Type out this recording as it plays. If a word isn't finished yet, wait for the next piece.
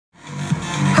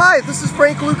Hi, this is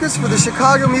Frank Lucas for the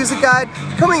Chicago Music Guide,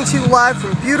 coming to you live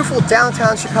from beautiful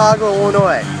downtown Chicago,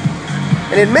 Illinois.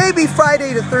 And it may be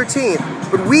Friday the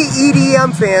 13th, but we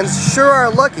EDM fans sure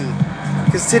are lucky,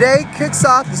 because today kicks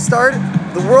off the start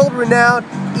of the world-renowned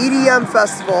EDM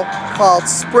festival called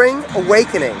Spring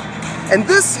Awakening. And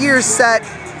this year's set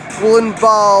will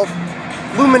involve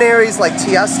luminaries like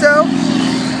Tiesto,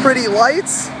 Pretty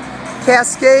Lights,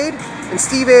 Kaskade, and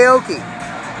Steve Aoki.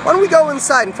 Why don't we go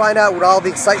inside and find out what all the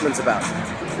excitement's about?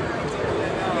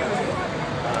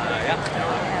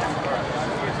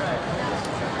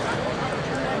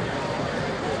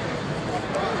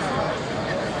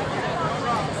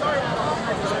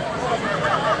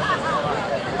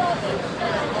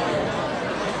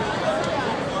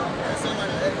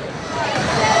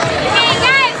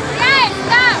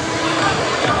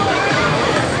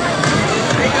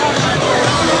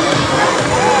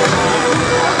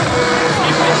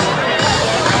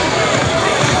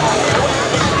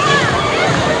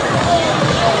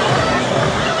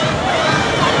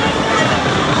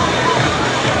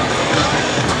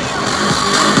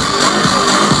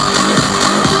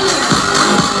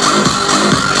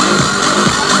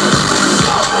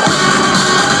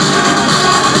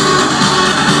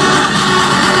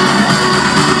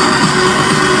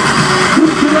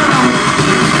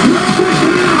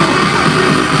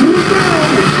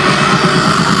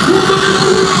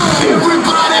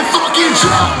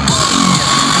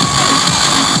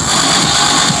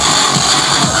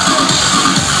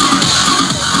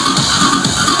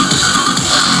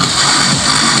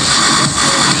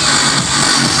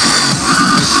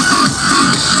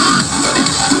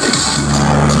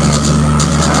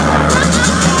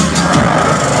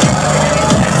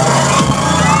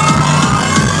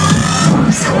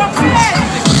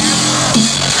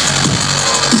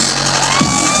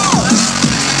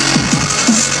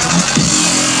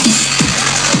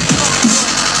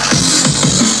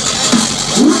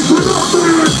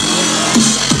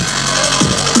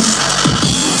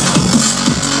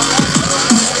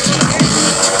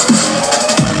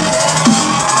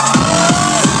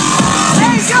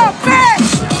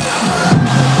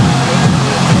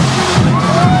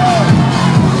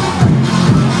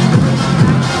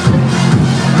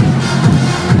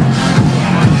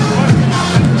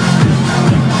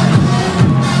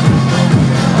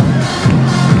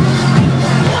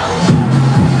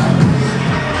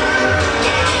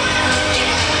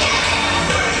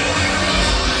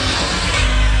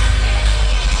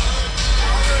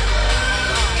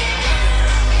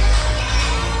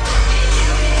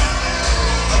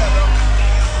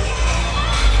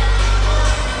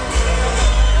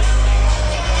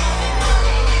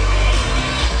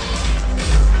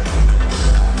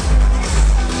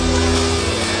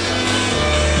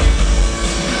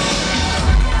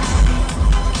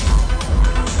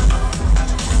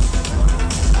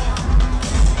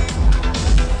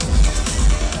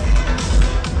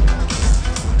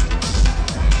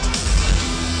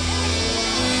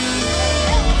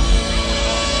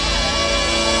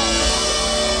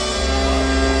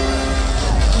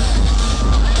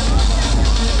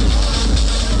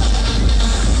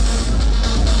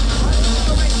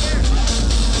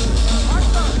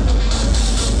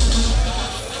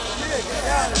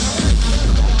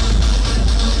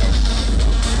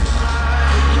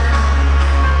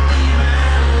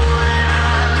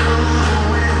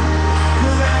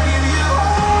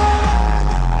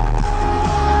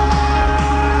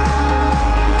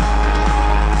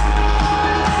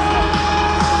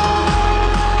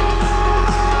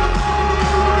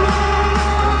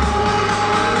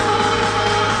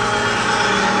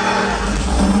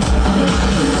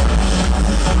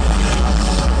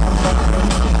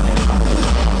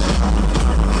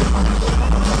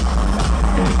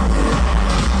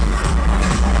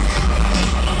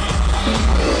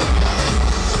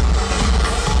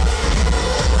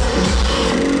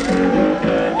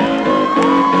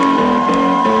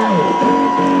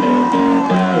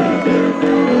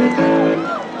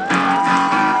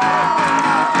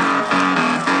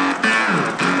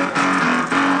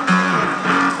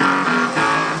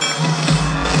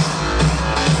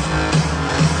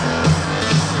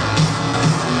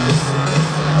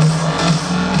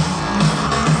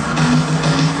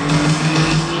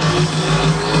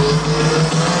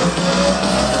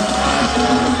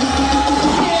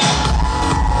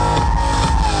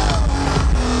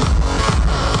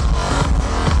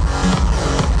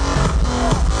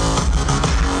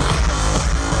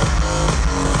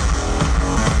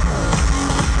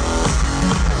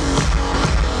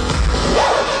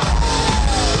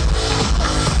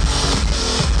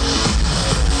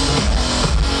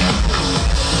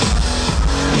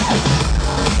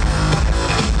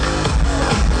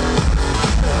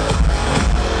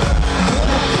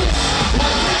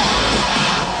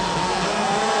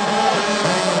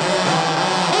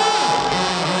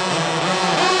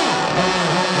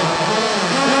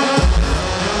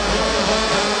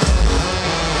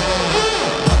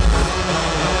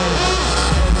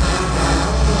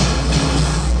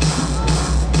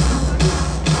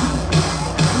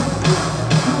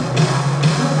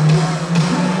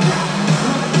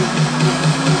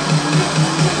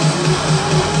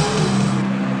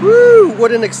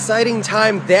 what an exciting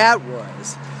time that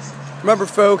was. Remember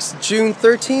folks, June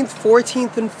 13th,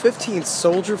 14th, and 15th,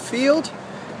 Soldier Field.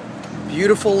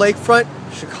 Beautiful lakefront,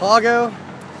 Chicago.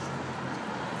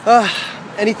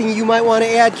 Anything you might want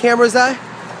to add, Camera's Eye?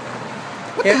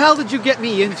 What the hell did you get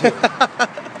me into?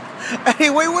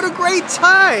 Anyway, what a great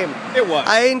time! It was.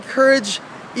 I encourage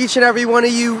each and every one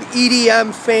of you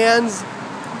EDM fans,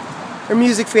 or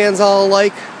music fans all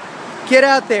alike, get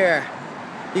out there.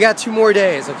 You got 2 more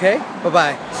days, okay?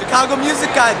 Bye-bye. Chicago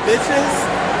Music Guide, bitches!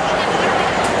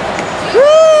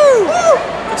 Woo!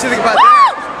 What you think about that?